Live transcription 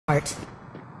start.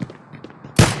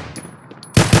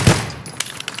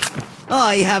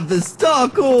 I have the star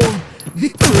core!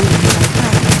 Victory!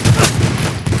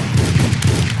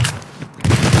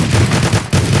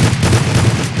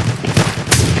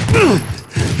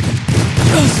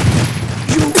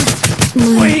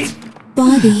 My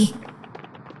body.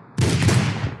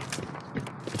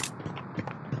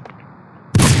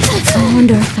 I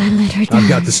wonder if I let her down. I've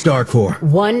got the star core.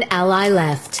 One ally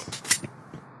left.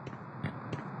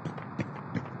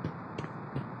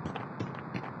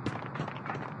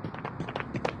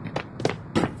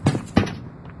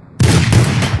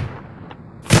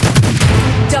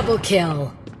 Double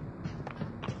kill.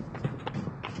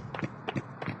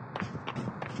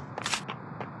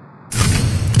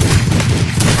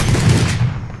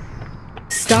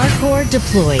 Star core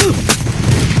deployed.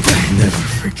 I never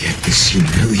forget this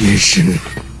humiliation.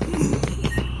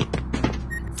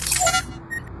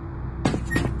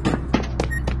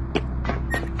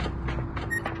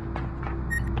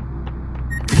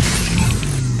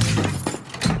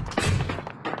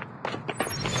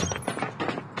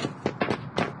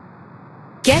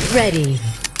 Get ready.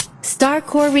 Star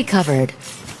core recovered.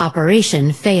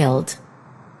 Operation failed.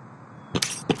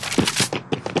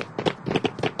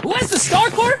 Who has the star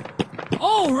core?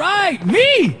 Oh, right,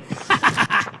 me!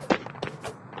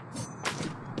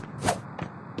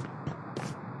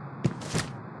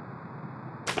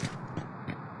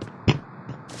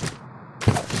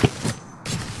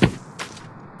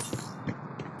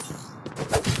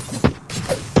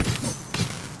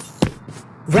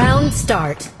 Round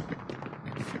start.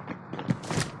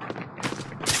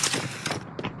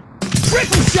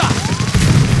 Triple shot!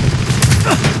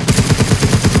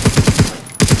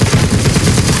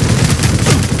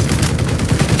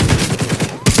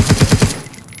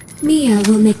 Mia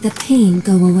will make the pain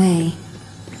go away.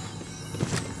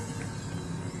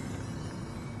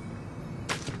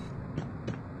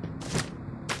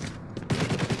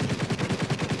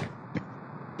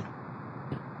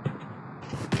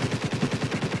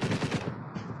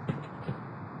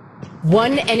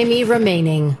 One enemy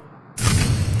remaining.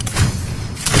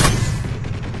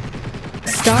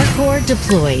 Star core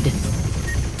deployed.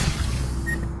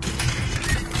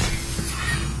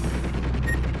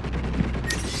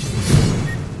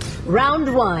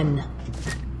 Round one.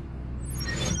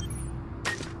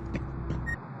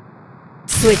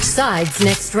 Switch sides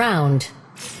next round.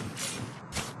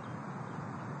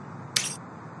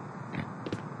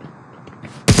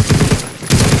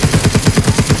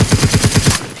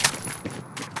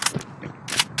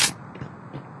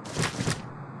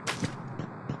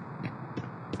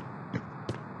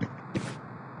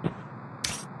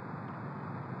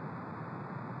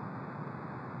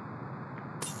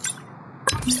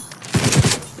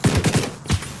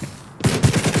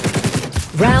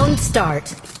 Round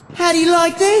start. How do you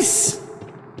like this?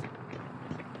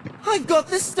 I've got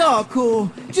the star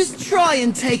core. Just try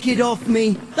and take it off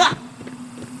me. Ha!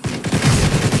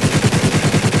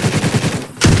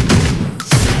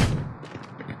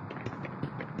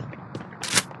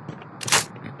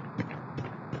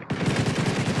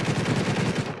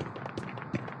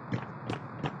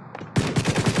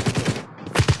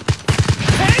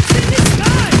 Hands in the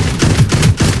sky!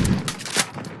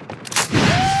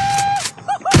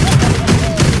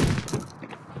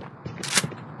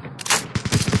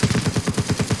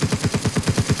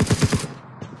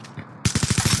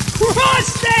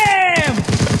 Crush them!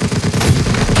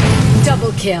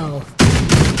 Double kill.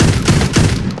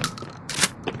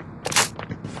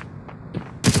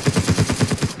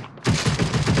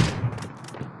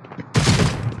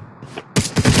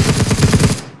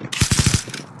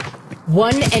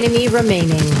 One enemy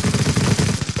remaining.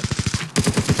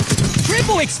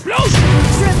 Triple explosion!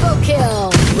 Triple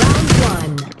kill. Round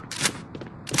one.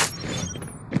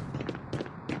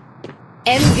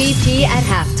 MVP at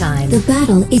halftime. The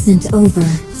battle isn't over,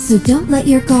 so don't let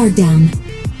your guard down.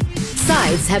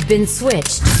 Sides have been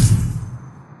switched.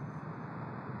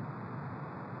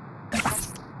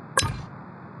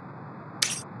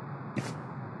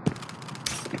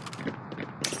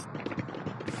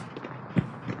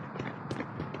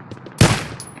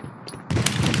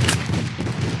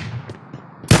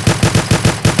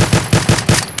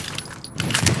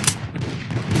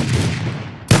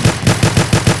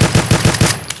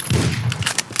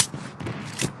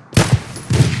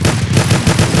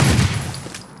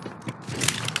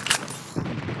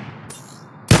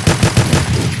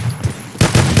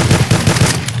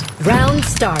 Round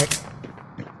start.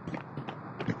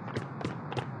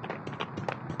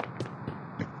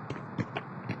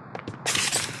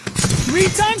 Three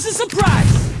times the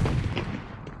surprise!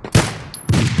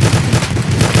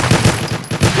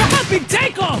 Big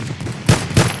takeoff!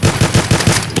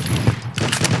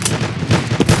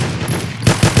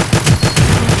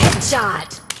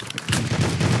 Headshot.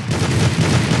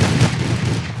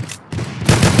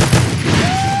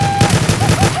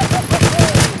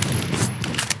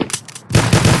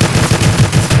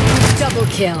 Double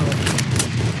kill.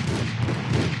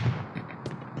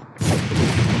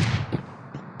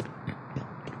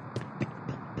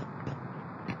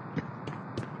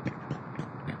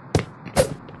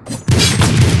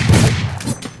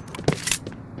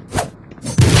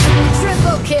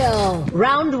 Triple kill.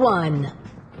 Round 1.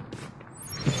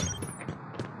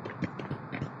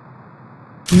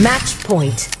 Match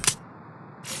point.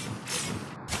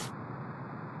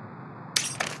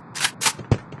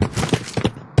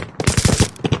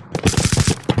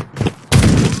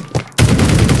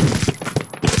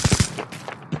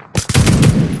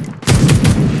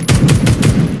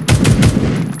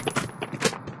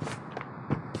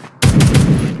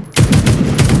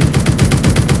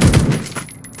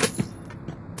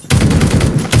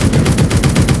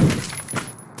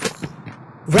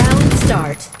 Round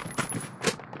start.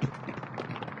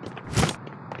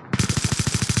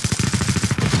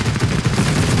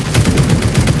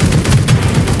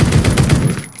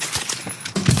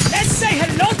 Let's say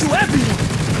hello to everyone!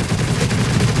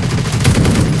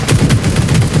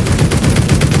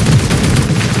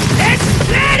 Let's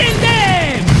flatten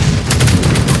them!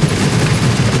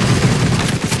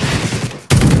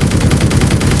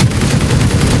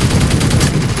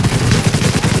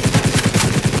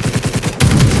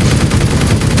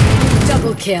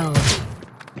 Double kill.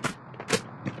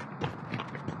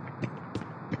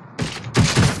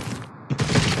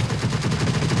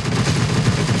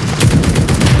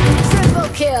 Triple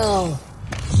kill.